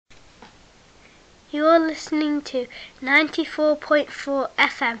You're listening to 94.4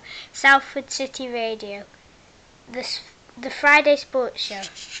 FM Salford City Radio, the Friday Sports Show.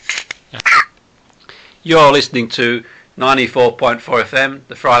 You're listening to 94.4 FM,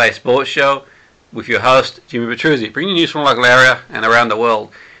 the Friday Sports Show, with your host, Jimmy Petruzzi, bringing news from the local area and around the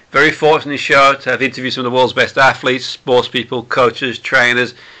world. Very fortunate in this show to have interviews with the world's best athletes, sports people, coaches,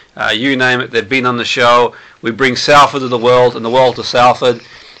 trainers, you name it, they've been on the show. We bring Salford to the world and the world to Salford.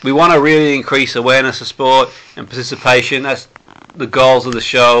 We want to really increase awareness of sport and participation. That's the goals of the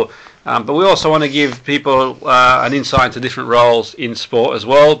show. But we also want to give people an insight into different roles in sport as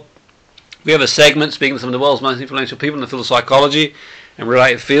well. We have a segment speaking to some of the world's most influential people in the field of psychology and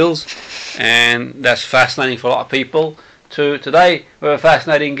related fields, and that's fascinating for a lot of people. Today we have a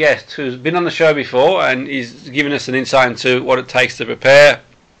fascinating guest who's been on the show before and is giving us an insight into what it takes to prepare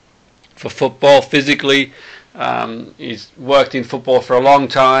for football physically. He's worked in football for a long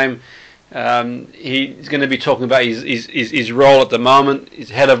time. He's going to be talking about his role at the moment. He's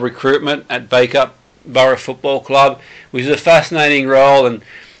head of recruitment at Bacup Borough Football Club, which is a fascinating role and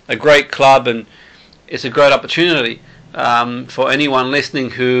a great club, and it's a great opportunity for anyone listening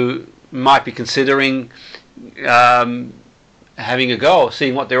who might be considering having a go,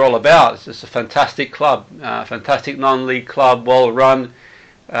 seeing what they're all about. It's just a fantastic club, fantastic non-league club, well run.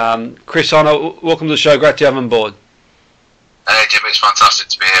 Chris Honor, welcome to the show. Great to have you on board. Hey Jimmy, it's fantastic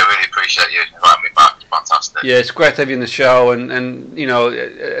to be here. Really appreciate you inviting me back. It's fantastic. Yeah, it's great to have you on the show. And you know,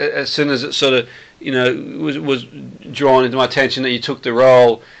 as soon as it sort of was drawn into my attention that you took the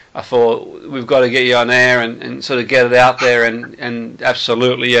role, I thought we've got to get you on air and sort of get it out there and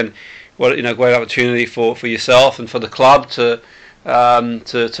absolutely, and what great opportunity for yourself and for the club to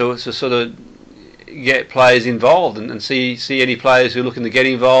sort of get players involved and see any players who are looking to get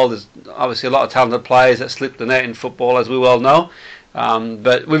involved. There's obviously a lot of talented players that slip the net in football, as we well know.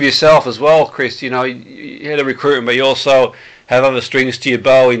 But with yourself as well, Chris, you had a recruitment, but you also have other strings to your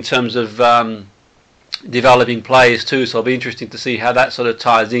bow in terms of developing players too. So it'll be interesting to see how that sort of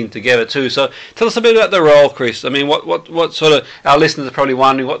ties in together too. So tell us a bit about the role, Chris. I mean, what sort of, our listeners are probably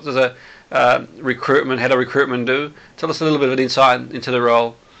wondering, what does a head of recruitment do? Tell us a little bit of an insight into the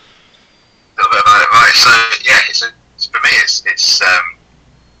role. Right, so yeah, for me, it's I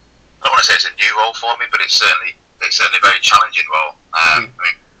don't want to say it's a new role for me, but it's certainly a very challenging role. I mean,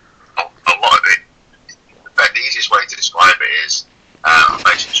 a lot of it, the easiest way to describe it is I'm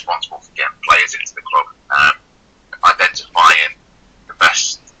basically responsible for getting players into the club, identifying the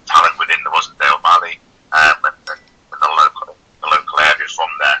best talent within the Rossendale Valley and the local area from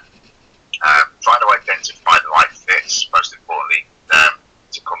there, trying to identify the right fits, most importantly,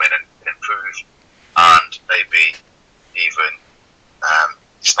 to come in and improve and maybe even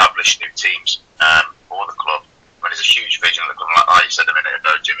establish new teams for the club. I mean, there's a huge vision of the club. Like you said a minute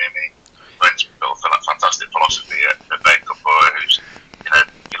ago, Jimmy, we've built a fantastic philosophy at Bacup Borough, who's,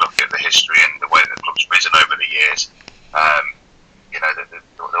 you look at the history and the way that the club's risen over the years,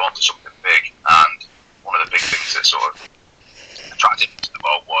 they're onto something big. And one of the big things that sort of attracted me to the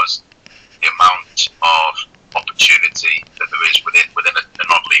role was the amount of opportunity that there is within a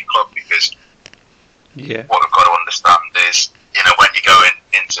non-league club, because what we've got to understand is, when you go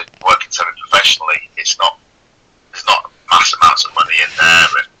into working semi-professionally, there's not mass amounts of money in there,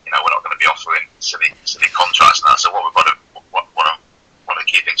 and we're not going to be offering silly contracts and that. So what we've got to, one of the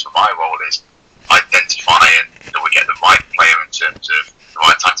key things for my role is identifying that we get the right player in terms of the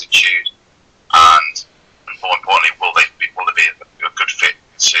right attitude, and more importantly, will they be a good fit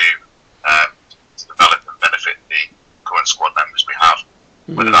to develop and benefit the current squad members we have,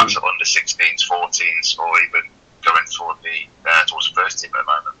 whether that's at under 16s, 14s, or even going towards the first team at the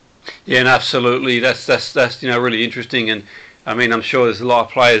moment. Yeah, and absolutely. That's really interesting. And I mean, I'm sure there's a lot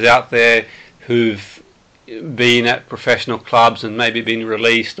of players out there who've been at professional clubs and maybe been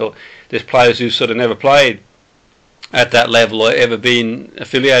released, or there's players who sort of never played at that level or ever been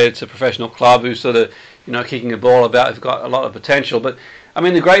affiliated to a professional club who sort of kicking a ball about, have got a lot of potential. But I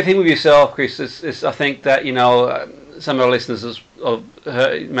mean, the great thing with yourself, Chris, is I think that some of our listeners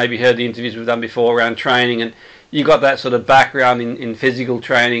have maybe heard the interviews we've done before around training, and you got that sort of background in physical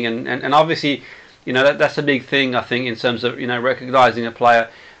training, and obviously that's a big thing, I think, in terms of recognising a player.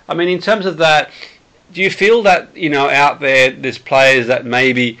 I mean, in terms of that, do you feel that out there's players that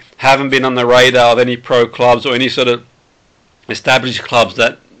maybe haven't been on the radar of any pro clubs or any sort of established clubs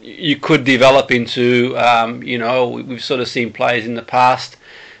that you could develop into? We've sort of seen players in the past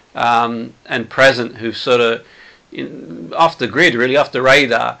and present who've sort of off the grid, really off the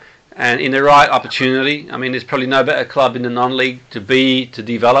radar, and in the right opportunity. I mean, there's probably no better club in the non-league to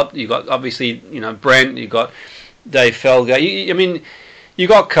develop. You've got obviously Brent, you've got Dave Felgate. You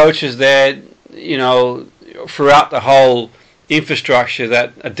got coaches there, throughout the whole infrastructure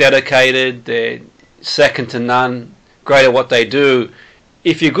that are dedicated, they're second to none, great at what they do.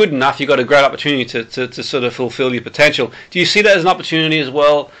 If you're good enough, you've got a great opportunity to sort of fulfill your potential. Do you see that as an opportunity as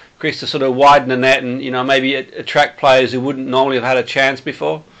well, Chris, to sort of widen the net and maybe attract players who wouldn't normally have had a chance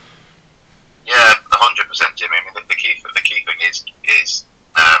before? Yeah, 100%, Jimmy. I mean, the key thing is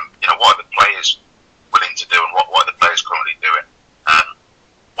what are the players willing to do and what are the players currently doing.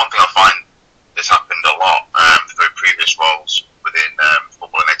 One thing I find this happened a lot through previous roles within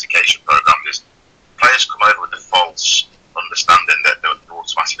football and education programs is players come over with the false understanding that they're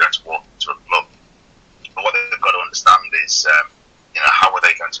automatically going to walk into a club. But what they've got to understand is, how are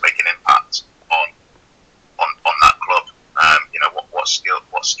they going to make an impact on that club?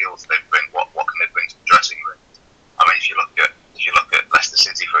 What skills they bring, what can they bring to the dressing room? I mean, if you look at Leicester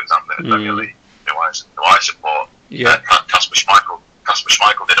City, for example, in the Premier League, who I support, Kasper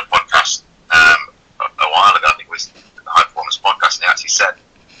Schmeichel did a podcast a while ago. I think it was the High Performance podcast, and he actually said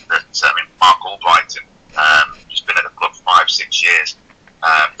that Mark Albrighton, who's been at the club 5-6 years,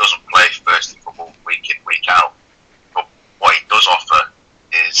 doesn't play first team football week in, week out. But what he does offer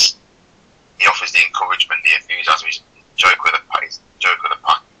is he offers the encouragement, the enthusiasm. He's joke with a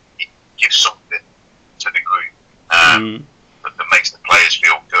pack. He gives something to the group that makes the players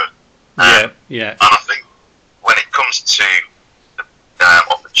feel good. And I think when it comes to the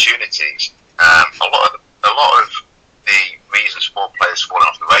opportunities, a lot of the reasons for players falling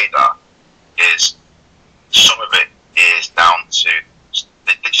off the radar is some of it is down to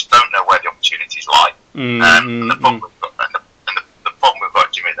they just don't know where the opportunities lie. And the problem we've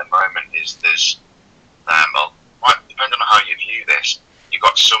got, Jimmy, at the moment is there's depending on how you view this, you've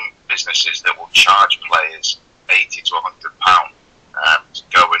got some businesses that will charge players £80 to £100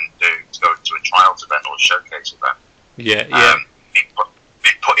 to go to a trials event or a showcase event. Be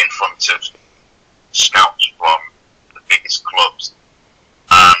put in front of scouts from the biggest clubs,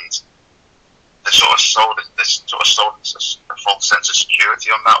 and they're sort of sold a false sense of security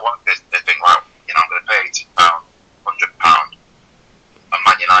on that one. They think, well, I'm going to pay £80, £100, and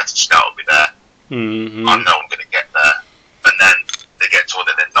Man United scout will be there. I know I'm going to get there, and then they get told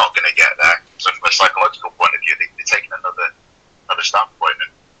that they're not going to get there. So from a psychological point of view, they're taking another standpoint.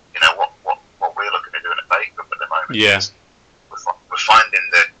 And what we're looking at doing at Bacup at the moment is we're finding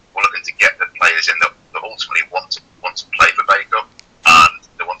that we're looking to get the players in that ultimately want to play for Bacup, and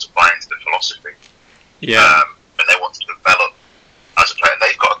they want to buy into the philosophy. And they want to develop as a player. And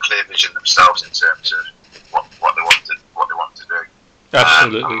they've got a clear vision themselves in terms of what they want to do.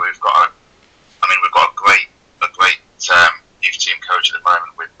 Absolutely. And we've got a great youth team coach at the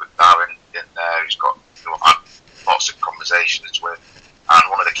moment with Darren in there, who I've had lots of conversations with. And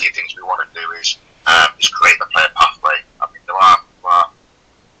one of the key things we want to do is create a player pathway. I mean, there are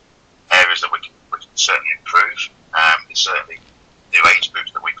areas that we can certainly improve. There's certainly new age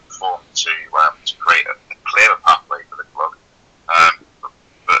groups that we can form to create a clearer pathway for the club.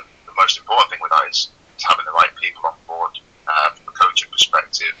 But the most important thing with that is having the right people on board from a coaching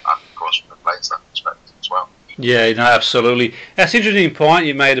perspective, and of course from the players' perspective as well. Yeah, no, absolutely. That's an interesting point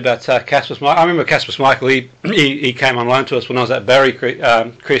you made about Kasper Schmeichel. I remember Kasper Schmeichel. He came on loan to us when I was at Bury, Chris.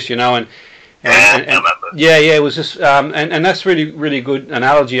 And it was just and that's really good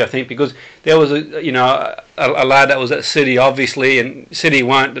analogy, I think, because there was a lad that was at City, obviously, and City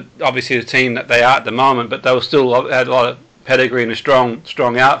weren't obviously the team that they are at the moment, but they were still had a lot of pedigree and a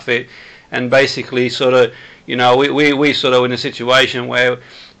strong outfit, and basically sort of we sort of in a situation where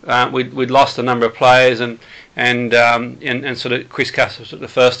we'd lost a number of players and sort of Chris Kasper took the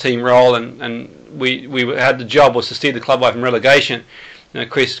first team role, and we had the job was to steer the club away from relegation.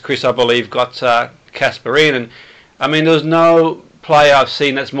 Chris, I believe, got Kasper in, and I mean there was no player I've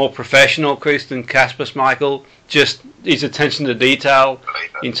seen that's more professional, Chris, than Kasper Schmeichel. Just his attention to detail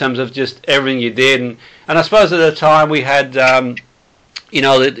in terms of just everything you did, and I suppose at the time we had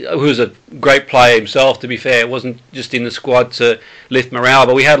who was a great player himself, to be fair. It wasn't just in the squad to lift morale,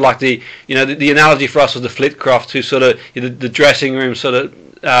 but we had like the analogy for us was the Flitcroft, who sort of the dressing room sort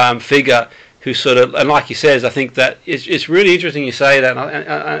of figure, who sort of, and like he says, I think that it's really interesting you say that, and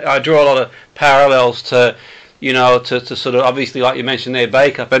I draw a lot of parallels to to sort of, obviously, like you mentioned there,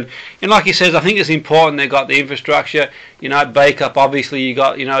 Bacup, and like he says, I think it's important they got the infrastructure. At Bacup, obviously you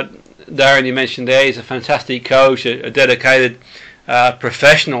got Darren, you mentioned there, he's a fantastic coach, a dedicated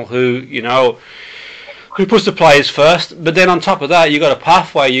professional who puts the players first. But then on top of that, you got a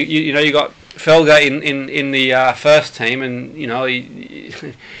pathway. You got Felgate in the first team, and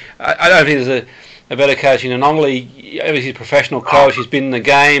I don't think a better coach in a non-league. Obviously, he's a professional coach. He's been in the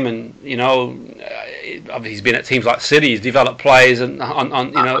game, and obviously he's been at teams like City. He's developed players, and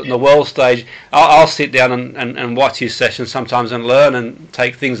on the world stage. I'll sit down and watch his sessions sometimes and learn and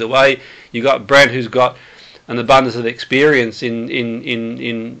take things away. You got Brent, who's got an abundance of experience in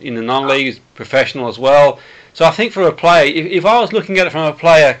the non-league. He's professional as well. So I think for a player, if I was looking at it from a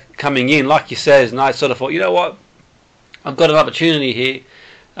player coming in, like you says, and I sort of thought, you know what, I've got an opportunity here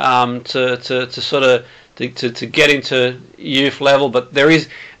to get into youth level, but there is,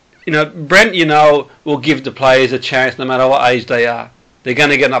 Brent, will give the players a chance no matter what age they are. They're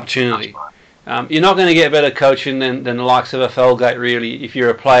going to get an opportunity. You're not going to get better coaching than the likes of a Felgate, really, if you're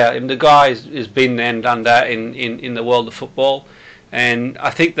a player. And the guy has been there and done that in the world of football. And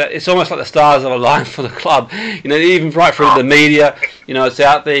I think that it's almost like the stars have aligned for the club. Even right through the media, it's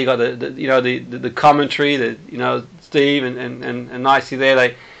out there. You got the commentary, Steve and Nicey there.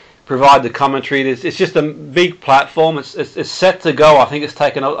 They provide the commentary. It's just a big platform. It's set to go. I think it's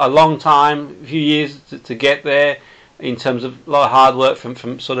taken a long time, a few years to get there, in terms of a lot of hard work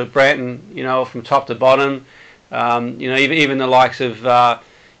from sort of Brenton, from top to bottom. Even the likes of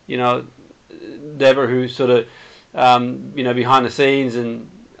Deborah, who sort of behind the scenes, and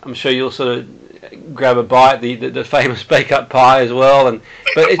I'm sure you'll sort of grab a bite, the famous Bacup pie as well.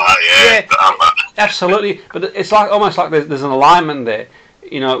 Absolutely. But it's almost like there's an alignment there.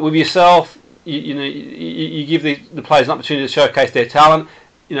 With yourself, you give the players an opportunity to showcase their talent.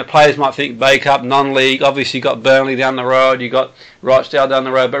 Players might think Bacup, non-league. Obviously, you got Burnley down the road, you got Rochdale down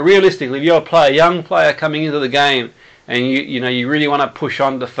the road. But realistically, if you're a young player coming into the game, and you really want to push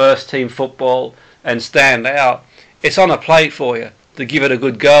on the first team football and stand out, it's on a plate for you to give it a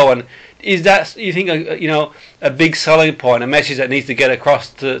good go. And is that, you think, a big selling point, a message that needs to get across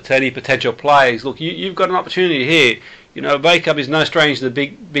to any potential players? Look, you've got an opportunity here. Bacup is no stranger to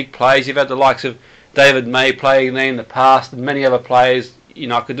big players. You've had the likes of David May playing there in the past, and many other players.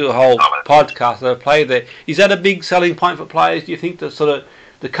 I could do a whole podcast that have played there. Is that a big selling point for players, do you think, to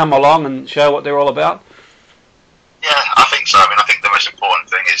come along and show what they're all about? Yeah, I think so. I think the most important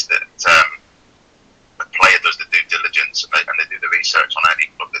thing is that the player does the due diligence and they do the research on any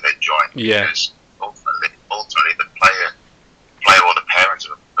club that they join. Yeah. Because ultimately the player or the parents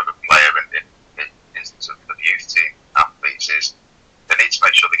of a player in instance of the youth team athletes is they need to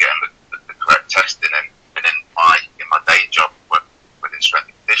make sure they're getting the correct testing. And in my day job within strength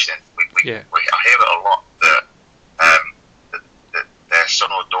and conditioning, I hear it a lot that their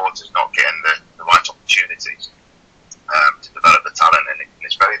son or daughter is not getting the right opportunities to develop the talent, and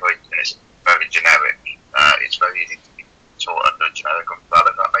it's very generic. It's very easy to be taught under a generic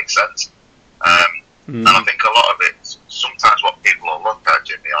umbrella, if that makes sense. And I think a lot of it, sometimes what people will look at,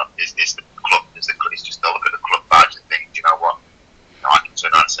 Jimmy, is the club. It's just they'll look at the club badge and think, you know what, I can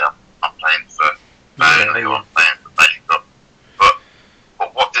turn around and say I'm playing for Burnley or I'm playing for Bacup.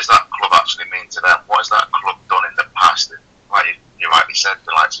 But what does that club actually mean to them? What has that club done in the past? And like you rightly said,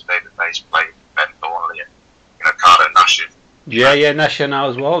 the likes of David Mays played, Ben Thornley, and Carter Nash. Nash now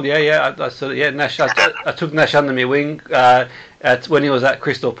as well. Nash. I took Nash under my wing when he was at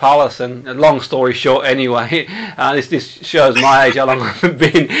Crystal Palace, and long story short, anyway, this shows my age, how long I've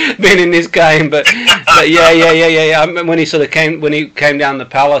been in this game. But when he came down the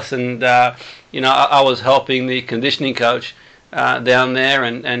Palace, and I was helping the conditioning coach down there,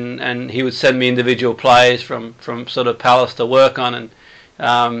 and he would send me individual players from sort of Palace to work on, and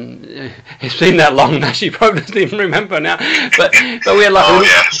it's been that long now, she probably doesn't even remember now. But we had like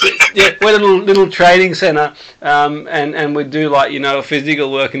we had a little training centre, and we'd do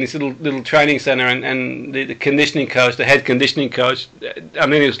physical work in this little training centre, and the conditioning coach, the head conditioning coach,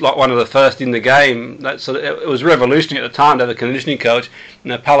 he was like one of the first in the game. It was revolutionary at the time to have a conditioning coach.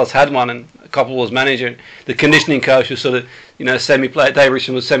 Palace had one, and Coppell was manager. The conditioning coach was sort of semi-play. Dave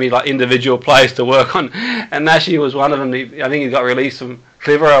Richardson would send me individual players to work on, and Nashy was one of them. I think he got released from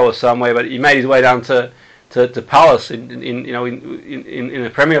Clitheroe or somewhere, but he made his way down to Palace in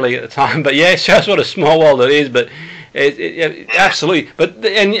the Premier League at the time. But it shows what a small world it is. But absolutely. But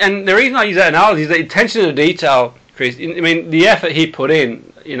and the reason I use that analogy is the attention to detail, Chris. The effort he put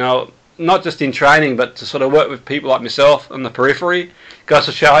in, not just in training, but to sort of work with people like myself on the periphery, goes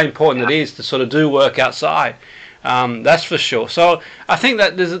to show how important it is to sort of do work outside. That's for sure. So I think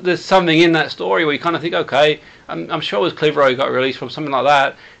that there's something in that story where you kind of think, okay, I'm sure it was Clitheroe he got released from, something like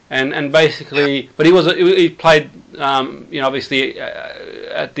that, and basically, but he played, obviously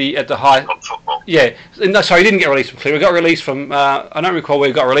at the high. Yeah, no, sorry, he didn't get released from Clitheroe. He got released from. I don't recall where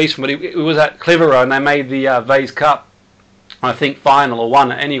he got released from, but he was at Clitheroe, and they made the Vase Cup, I think, final or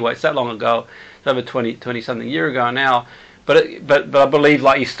won it anyway. It's that long ago. It's over 20 something year ago now. but I believe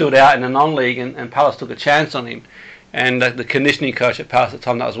like he stood out in the non-league, and Palace took a chance on him. And the conditioning coach at Palace at the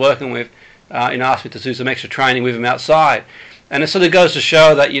time that I was working with, asked me to do some extra training with him outside. And it sort of goes to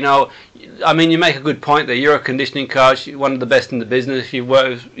show that, I mean, you make a good point there. You're a conditioning coach, one of the best in the business. You've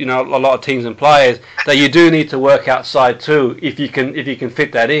worked with, a lot of teams and players. That you do need to work outside too, if you can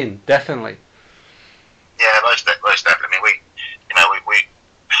fit that in. Definitely. Yeah, most definitely. I mean, we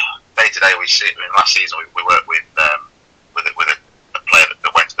day to day we see. I mean, last season we worked with a player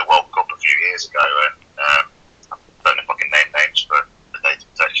that went to the World Cup a few years ago, and I don't know if I can name names for the data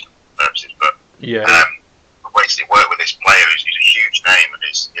protection purposes, but basically worked with this player who's a huge name, and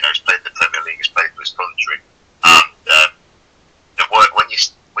he's played the Premier League, he's played for his country, and the work when you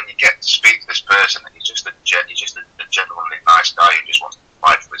get to speak to this person, and he's just a genuinely nice guy who just wants to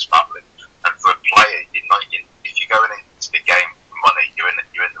fight for his family. And for a player, if you're going into the game for money, you're in the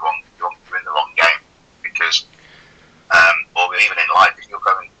wrong game, because or even in life, if you're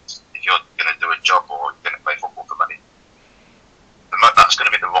going to do a job or you're going to play football for money, that's going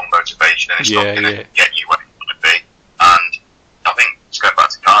to be the wrong motivation, and it's not going to get you where you want to be. And I think, just going back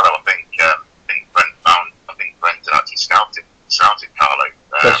to Carlo, I think Brent had actually scouted Carlo.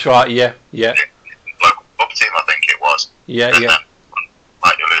 That's right. Yeah. Local pub team, I think it was. Yeah.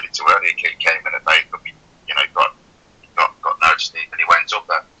 Like you alluded to earlier, he came in a Bacup, got noticed, and he went up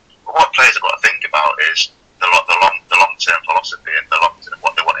there. But what players have got to think about is the long term philosophy, and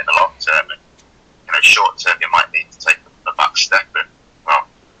what they want in the long term. And short term, you might need to take a back step. And well,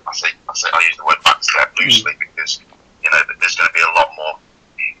 I use the word back step loosely, because there's going to be a lot more.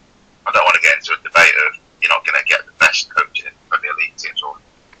 I don't want to get into a debate of you're not going to get the best coaching from the elite teams or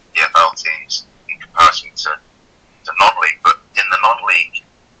EFL teams in comparison to non-league, but in the non-league,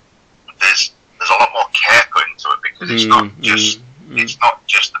 there's a lot more care put into it, because it's not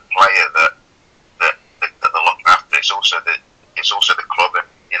just the player that they're looking after. It's also the club, and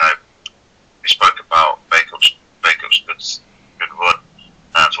we spoke about Bacup's good run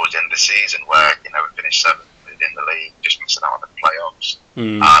towards the end of the season, where we finished 7th in the league, just missing out on the playoffs,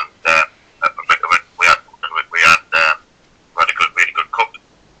 and we had a really good cup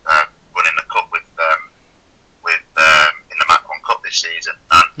run in the cup with in the Macron Cup this season,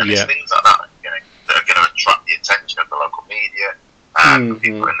 and it's things like that that are going to attract the attention of the local media,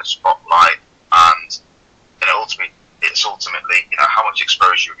 people in the spotlight, and ultimately how much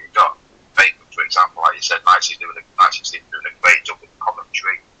exposure have you got. Bacup, for example, like you said, Nicey's doing a great job with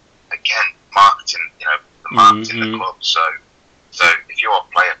commentary. Again, marketing, the marketing the club. So if you're a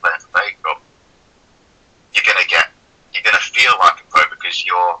player playing for Bacup, you're gonna feel like a pro, because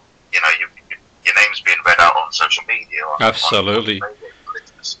your name's being read out on social media. Absolutely.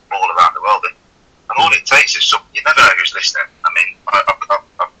 All around the world, and all it takes is you never know who's listening. I mean, I've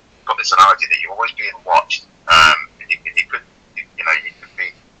got this analogy that you're always being watched. And you could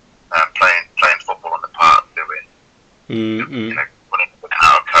be playing football on the park, doing running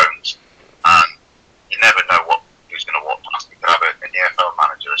out of cones, and you never know who's going to walk past. You could have an EFL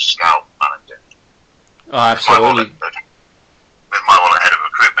manager, a scout manager. Oh, absolutely. With my role at head of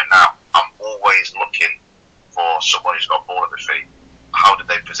recruitment now, I'm always looking for someone who's got a ball at the feet. How do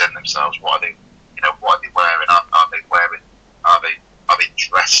they present themselves? What are they wearing? Are they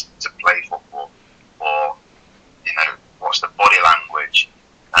dressed to play football? Or what's the body language?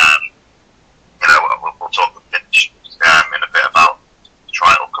 We'll talk in a bit about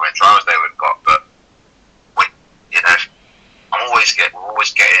upcoming trials day we've got, but we're always getting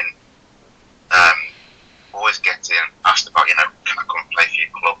asked about, can I come and play for your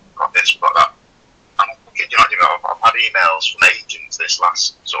club? Got this, got that. And I've had emails from agents this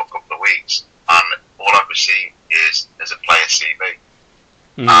last sort of couple of weeks, and all I've received is a player CV.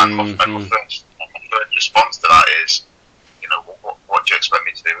 And my first response to that is, what do you expect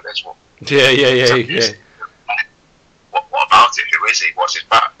me to do with this? What about it? Who is he? What's his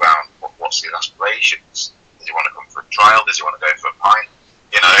background? What's his aspirations? Does he want to come for a trial? Does he want to go for a pint?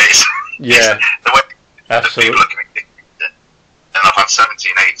 It's the way that people look at me. And I've had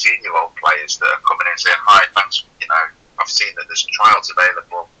 17, 18-year-old players that are coming in saying, hi, thanks, I've seen that there's trials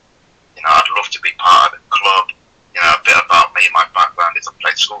available. I'd love to be part of the club. A bit about me, my background is I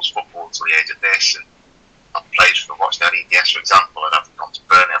played schools football till the age of this, and I've played for Rochdale EDS, for example, and I've gone to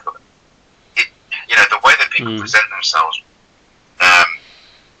Burnley. The way that people present themselves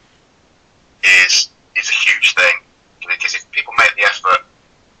is a huge thing, because if people make the effort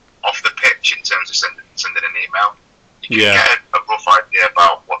off the pitch in terms of sending an email, you can get a rough idea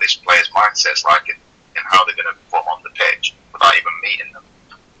about what this player's mindset's like and how they're going to perform on the pitch without even meeting them.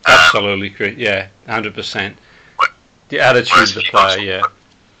 Absolutely, 100%. The attitude of the player,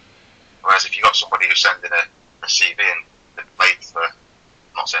 Whereas if you got somebody who's sending a CV and played for,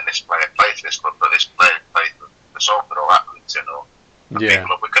 I'm not saying this player played for this club, but this player played for Salford or Accrington or a big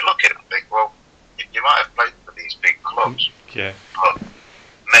club. We could look at it and think, well, you might have played for these big clubs, but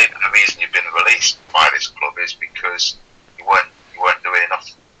maybe the reason you've been released by this club is because you weren't doing enough.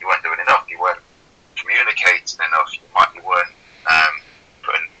 You weren't communicating enough. You weren't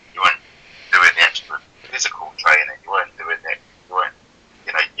doing the extra physical training. You weren't doing it.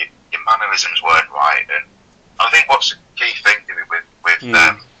 Your mannerisms weren't right. And I think what's the key thing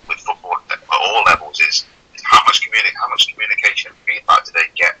with football at all levels is how much communication and feedback do they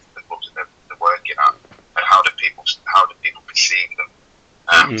get from the clubs that they're working at, and how do people perceive them?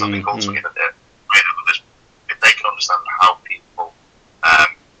 So I think ultimately that if they can understand how people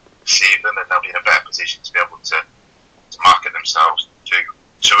perceive them, then they'll be in a better position to be able to market themselves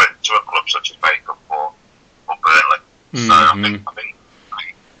to a club such as Bacup or Burnley. So I think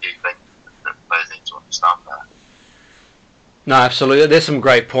key thing that players need to understand there. No, absolutely. There's some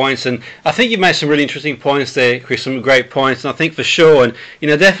great points, and I think you've made some really interesting points there, Chris. Some great points, and I think for sure, and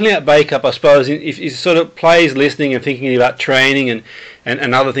definitely at Bacup, I suppose, if sort of players listening and thinking about training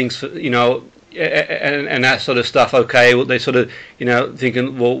and other things, and that sort of stuff. Okay, well, they sort of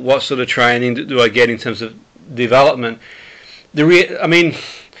thinking, well, what sort of training do I get in terms of development? I mean,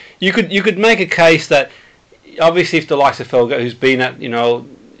 you could make a case that obviously if the likes of Felga, who's been at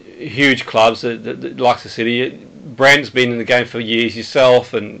huge clubs, the likes of City. Brent's been in the game for years,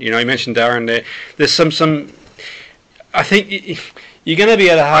 yourself, and you mentioned Darren there. There's some. I think you're going to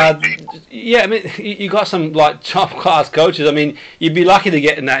be at a hard. Yeah, I mean, you got some like top class coaches. I mean, you'd be lucky to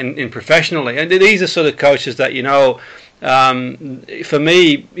get in that in professionally, and these are sort of coaches that for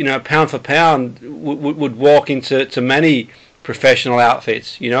me, pound for pound, would walk into many professional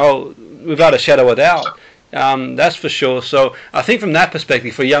outfits. Without a shadow of a doubt. That's for sure. So I think from that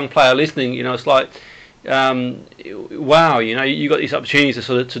perspective, for a young player listening, it's like. Wow, you got these opportunities to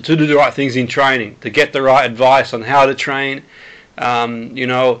sort of to do the right things in training, to get the right advice on how to train.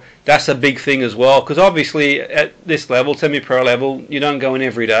 That's a big thing as well, because obviously at this level, semi-pro level, you don't go in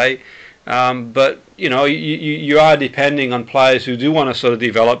every day, but you are depending on players who do want to sort of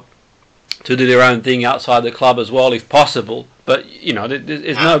develop to do their own thing outside the club as well, if possible. But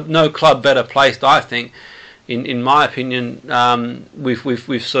there's no club better placed, I think, in my opinion,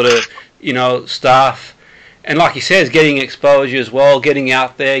 with sort of staff, and like he says, getting exposure as well, getting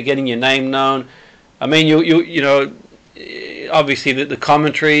out there, getting your name known. I mean, obviously the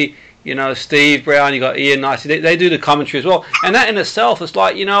commentary, Steve Brown, you got Ian Nicey, they do the commentary as well, and that in itself is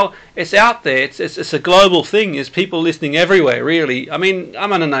like, it's out there, it's a global thing. There's people listening everywhere, really. I mean,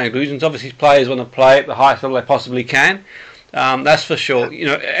 I'm under no illusions. Obviously, players want to play at the highest level they possibly can. That's for sure.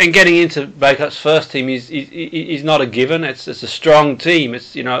 And getting into Bacup's first team is not a given. It's a strong team.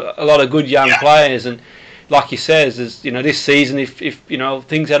 It's a lot of good young players, and like he says, this season, if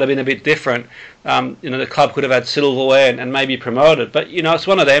things had been a bit different, the club could have had silverware and maybe promoted. But it's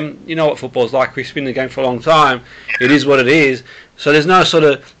one of them. You know what football's like. We've been in the game for a long time. It is what it is. So there's no sort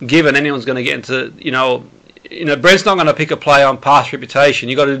of given anyone's going to get into Brent's not going to pick a player on past reputation.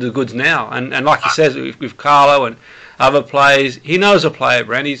 You got to do the goods now. And like he says with Carlo and other players, he knows a player,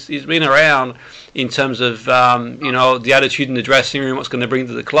 Brent. He's been around in terms of the attitude in the dressing room, what's going to bring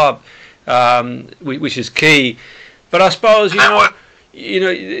to the club, which is key. But I suppose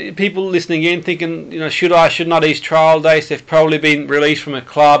people listening in thinking, should not these trial days? They've probably been released from a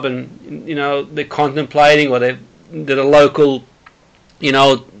club, and they're contemplating, or they're a local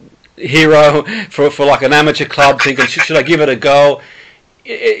hero for like an amateur club, thinking should I give it a go?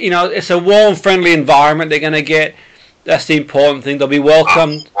 It's a warm, friendly environment they're going to get. That's the important thing. They'll be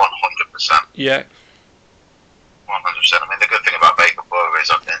welcomed. 100%. Yeah. 100%. I mean, the good thing about Bacup Borough is,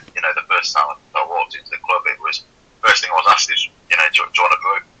 the first time I walked into the club, first thing I was asked is, do you want a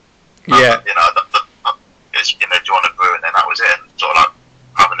brew? Yeah. Do you want a brew? And then that was it. And sort of like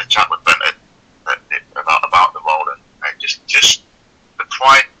having a chat with Brent about the role, and just the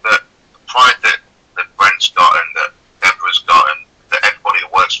pride that Brent's got and that Deborah's got and that everybody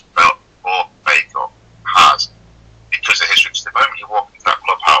who works for Bacup has. Because of history, because the moment you walk into that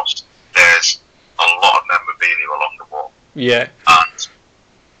clubhouse, there's a lot of memorabilia along the wall. Yeah. And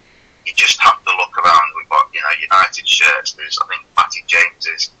you just have to look around. We've got, United shirts. There's, I think, Matty James,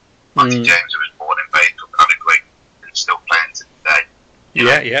 who was born in Bacup, had a great, and still playing today.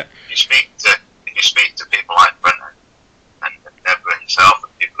 Yeah. If you speak to people like Brendan and Deborah and yourself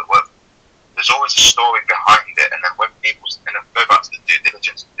and people that work, there's always a story behind it. And then when people, go back to the due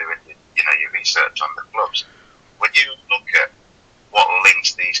diligence of doing your research on the clubs. When you look at what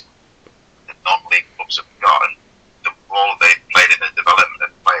links the non-league clubs have got and the role they've played in the development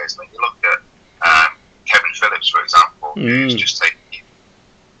of players, when you look at Kevin Phillips, for example, Liverpool, who's just taken, he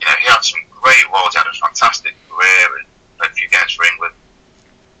had some great roles, he had a fantastic career and played a few games for England,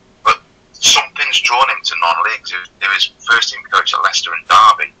 but something's drawn him to non-leagues. He was first team coach at Leicester and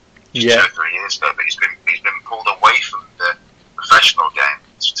Derby 2 or 3 years ago, but he's been pulled away from the professional game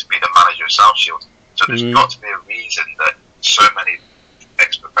to be the manager of South Shield. So there's got to be a reason that so many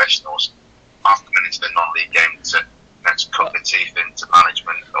ex-professionals are coming into the non-league game to cut their teeth into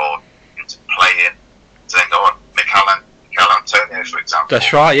management or into playing. So then go on, Mikel Antonio, for example.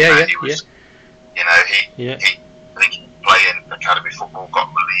 That's right. Yeah. He was, I think he playing academy football,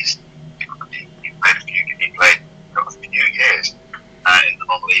 got released. He played a few years in the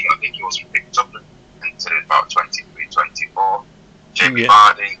non-league. I think he was picked up until about 23, 24. Jamie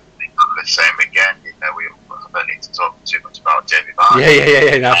Vardy, the same again. We don't need to talk too much about Jamie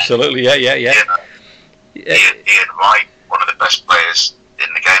Vardy. Yeah, absolutely. Yeah. Ian Wright, one of the best players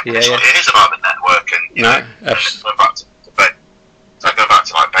in the game. It is about the network, and going back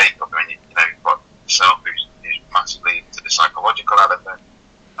to like Bacup. I mean, you've got yourself who's massively into the psychological element.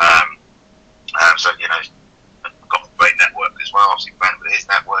 So I've got a great network as well. Obviously, Glenn with his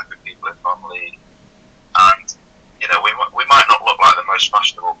network of people in non-league, and we might not look like the most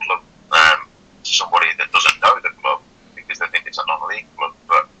fashionable club to somebody that doesn't know the club because they think it's a non-league club.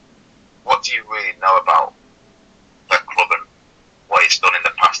 But what do you really know about that club and what it's done in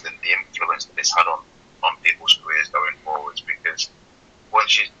the past and the influence that it's had on people's careers going forwards? Because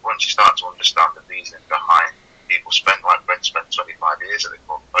once you start to understand the reasoning behind people like Brent spent 25 years at the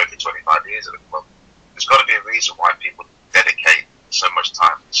club, over 25 years at the club, there's got to be a reason why people dedicate so much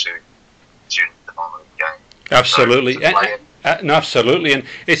time to the non-league game. Absolutely. Absolutely, and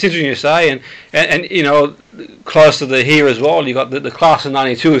it's interesting you say, and close to the here as well, you got the class of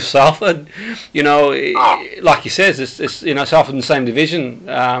 '92 of Salford. Like you says, it's Salford in the same division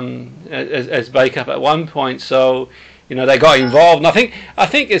as Bacup at one point. So they got involved, and I think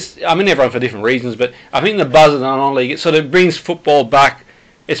it's everyone for different reasons, but I think the buzz of the non-league, it sort of brings football back.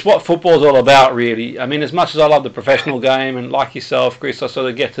 It's what football's all about, really. I mean, as much as I love the professional game, and like yourself, Chris, I sort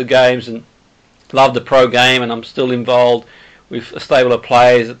of get to games and love the pro game, and I'm still involved with a stable of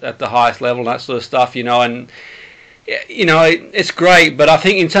players at the highest level and that sort of stuff, and it's great. But I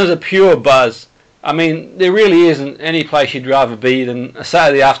think in terms of pure buzz, I mean, there really isn't any place you'd rather be than a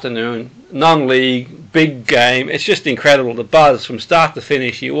Saturday afternoon, non-league, big game. It's just incredible, the buzz from start to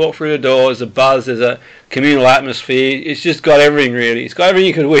finish. You walk through the doors, the buzz, there's a communal atmosphere. It's just got everything, really. It's got everything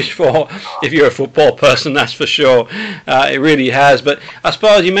you could wish for if you're a football person, that's for sure. It really has. But I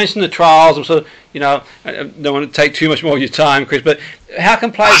suppose you mentioned the trials. I'm sort of, I don't want to take too much more of your time, Chris, but how can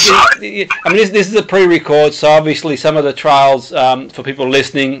players... this is a pre-record, so obviously some of the trials for people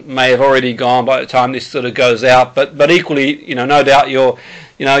listening may have already gone by the time this sort of goes out, but equally, no doubt you'll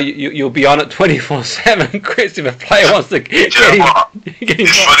be on it 24/7, Chris, if a player wants to get It's funny you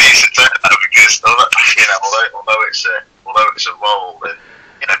should say that because although it's a role, and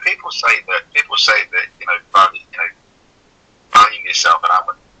people say that value yourself and how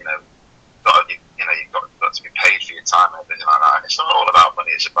much you've got to be paid for your time and everything like that. And it's not all about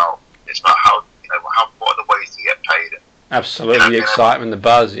money. It's about how what are the ways to get paid. And, absolutely, the excitement, the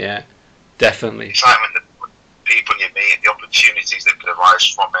buzz, yeah, definitely. The excitement, the people you meet, the opportunities that could arise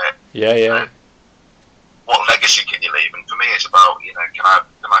from it. Yeah. What legacy can you leave? And for me, it's about can I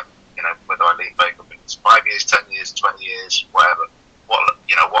whether I leave Bacup in 5 years, 10 years, 20 years, whatever. What have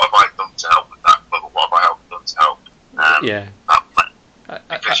I done to help with that club? Or what have I done to help? That plan?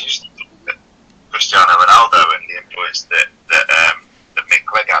 Because you just look at Cristiano Ronaldo and the influence that Mick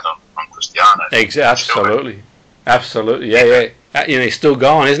Clegg had on Cristiano. Absolutely, yeah. He's still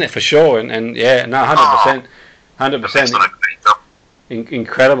gone, isn't it, for sure? And 100%.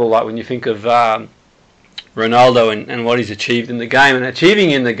 Incredible, like when you think of Ronaldo and what he's achieved in the game and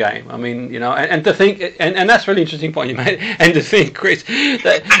achieving in the game. I mean, and to think, and that's a really interesting point you made. And to think, Chris,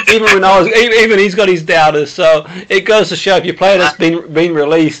 that even Ronaldo, even he's got his doubters. So it goes to show if your player that's been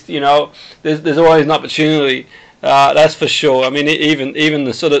released, there's always an opportunity. That's for sure. I mean, even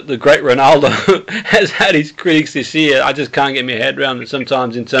the sort of the great Ronaldo has had his critics this year. I just can't get my head around it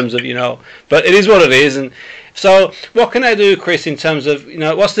sometimes in terms of but it is what it is. And so, what can I do, Chris, in terms of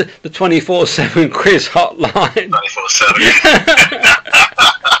what's the 24/7 Chris hotline? 24/7.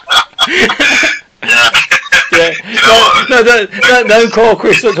 Yeah. Don't call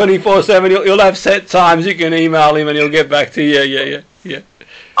Chris at 24/7. You'll have set times. You can email him and he'll get back to you. Yeah.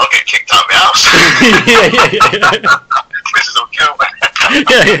 I'll get kicked out of my house. Yeah. Chris will kill me.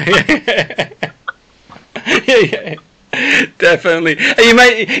 Yeah. Definitely.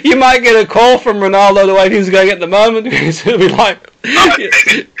 And you might get a call from Ronaldo the way things are going at the moment. It'll be like,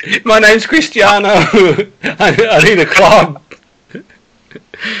 my name's Cristiano. I need a club.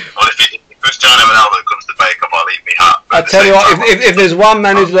 Well, if Cristiano Ronaldo comes to Bacup, I'll eat me hat. I tell you what, if there's one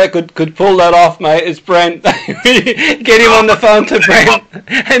manager that could pull that off, mate, it's Brent. Get him on the phone to Brent,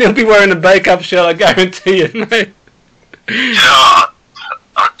 and he'll be wearing a Bacup shirt. I guarantee you, mate. You know,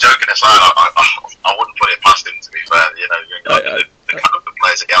 I'm joking aside. I wouldn't put it past him. To be fair, you know, the kind of the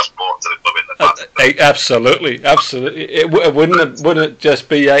players that he has brought to the club in the past. Absolutely. It wouldn't just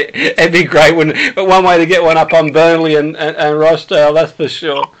be it'd be great, wouldn't it? But one way to get one up on Burnley and Rochdale, that's for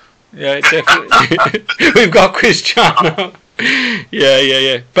sure. Yeah, definitely. We've got Cristiano.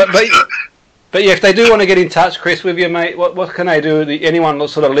 Yeah. But yeah, if they do want to get in touch, Chris, with you, mate, what can they do? Anyone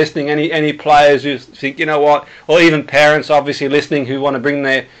sort of listening, any players who think, you know what, or even parents obviously listening who want to bring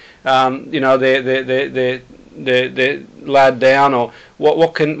their their lad down, or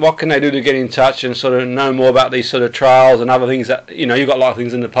what can they do to get in touch and sort of know more about these sort of trials and other things that, you know, you've got a lot of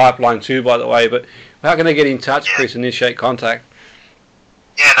things in the pipeline too, by the way, but how can they get in touch, Chris, initiate contact?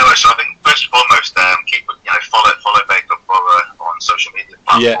 Yeah, no, so I think first and foremost, follow Bacup Borough on social media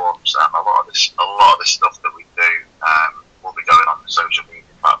platforms. A lot of this stuff that we do will be going on the social media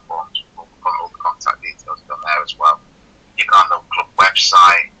platforms. We'll put all the contact details on there as well. You can on the club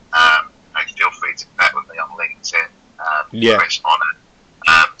website. Feel free to connect with me on LinkedIn. Chris Honor.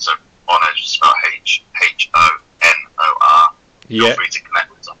 So Honor is spelled Honor. Feel free to connect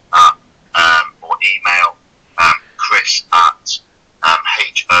with us on that. Or email Chris at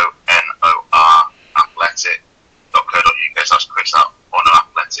honorathletic.co.uk. So that's Chris at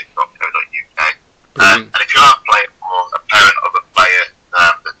honorathletic.co.uk. And if you're not a player or a parent of a player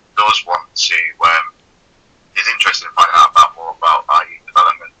that does want to, is interested in finding out more about our youth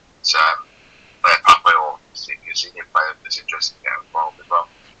development player pathway, or if you're a senior player that's interested in getting involved as well,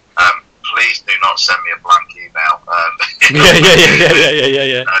 please do not send me a blank email.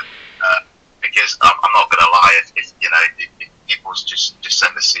 Because I'm not going to lie, if you know, if people just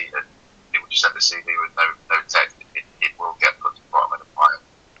send a CV, with no text, it will get put to the bottom of the pile.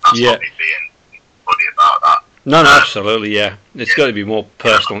 That's not me being funny about that. No, absolutely, yeah. It's got to be more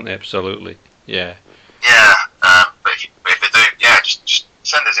personal, absolutely, yeah. Yeah, but if they do, just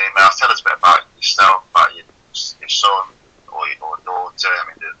send us emails, tell us a bit about yourself, about your son or your daughter. I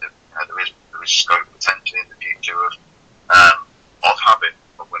mean, there is scope potentially in the future of having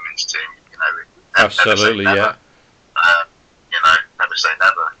a women's team. You know, absolutely, never say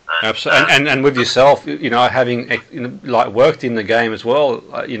never. Absolutely, and with yourself, you know, having worked in the game as well,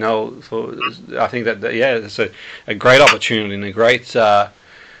 you know, I think that it's a great opportunity and a great,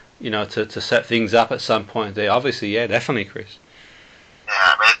 you know, to set things up at some point there. Obviously, definitely, Chris. Yeah,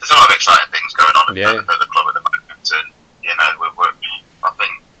 I mean, there's a lot of exciting things going on at the club at the moment, and you know, I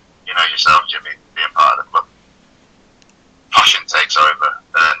think, you know, yourself, Jimmy, being part of the club, passion takes over,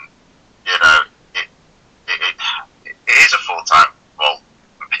 and you know, it is a full-time role,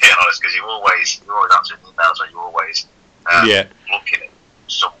 being honest, because you're always answering emails, or you're always looking at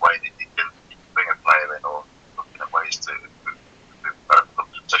some way that you can bring a player in, or looking at ways to move the club.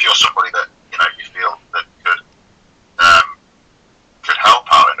 So if you're somebody that, you know, you feel that could help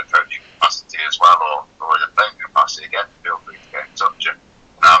out in a coaching capacity as well, or in a playing capacity, again, feel free to get in touch. And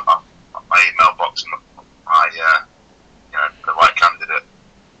my email box and the right candidate,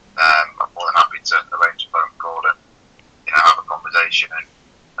 I'm more than happy to arrange a phone call and, you know, have a conversation and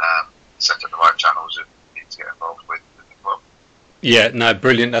set up the right channels if you need to get involved with the club. Yeah, no,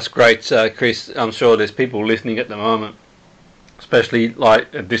 brilliant. That's great, Chris. I'm sure there's people listening at the moment, especially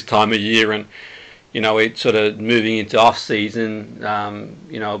like at this time of year, and you know, it's sort of moving into off season,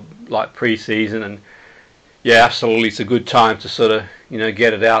 you know, like pre-season, and absolutely, it's a good time to sort of, you know,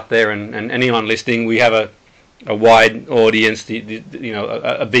 get it out there, and anyone listening, we have a wide audience, you know,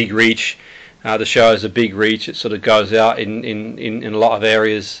 a big reach. The show has a big reach. It sort of goes out in a lot of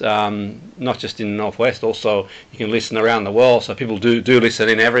areas, not just in the Northwest. Also, you can listen around the world. So people do listen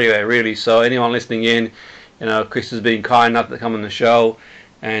in everywhere, really. So anyone listening in, you know, Chris has been kind enough to come on the show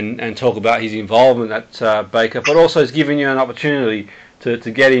and talk about his involvement at Bacup, but also has given you an opportunity to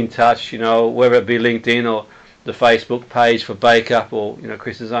get in touch, you know, whether it be LinkedIn or the Facebook page for Bacup, or, you know,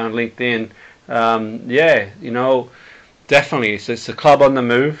 Chris's own LinkedIn. You know, definitely it's a club on the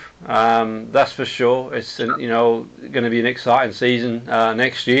move, that's for sure. It's, you know, going to be an exciting season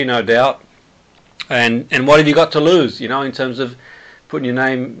next year, no doubt. And what have you got to lose, you know, in terms of putting your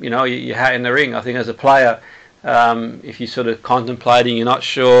name, you know, your hat in the ring? I think as a player, if you're sort of contemplating, you're not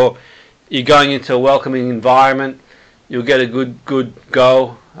sure, you're going into a welcoming environment, you'll get a good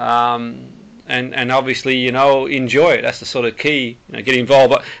go, and and obviously, you know, enjoy it. That's the sort of key, you know, get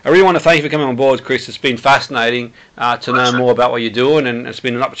involved. But I really want to thank you for coming on board, Chris. It's been fascinating to know more about what you're doing, and it's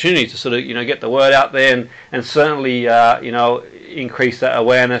been an opportunity to sort of, you know, get the word out there, and certainly, you know, increase that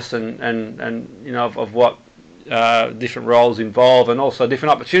awareness and you know, of what different roles involve, and also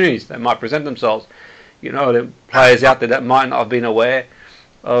different opportunities that might present themselves. You know, the players out there that might not have been aware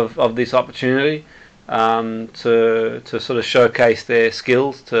of this opportunity. To sort of showcase their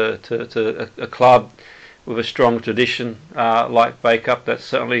skills to a club with a strong tradition like Bacup, that's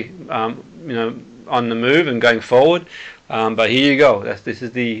certainly you know, on the move and going forward. But here you go. This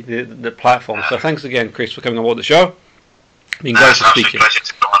is the platform. So thanks again, Chris, for coming on board the show. It's been great to speak to you.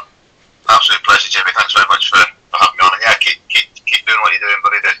 Absolute pleasure, Jimmy. Thanks very much for having me on. And yeah, keep doing what you're doing,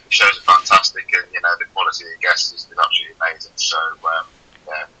 buddy. The shows are fantastic, and you know, the quality of your guests is absolutely amazing. So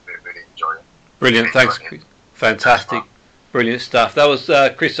yeah, really enjoy it. Brilliant, thanks. Fantastic, brilliant stuff. That was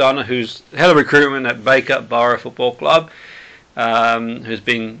Chris Honor, who's head of recruitment at Bacup Borough Football Club, who's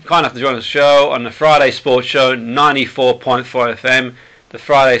been kind enough to join the show on the Friday Sports Show, 94.4 FM, the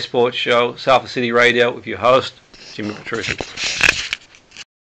Friday Sports Show, Salford City Radio, with your host, Jimmy Petruzzi.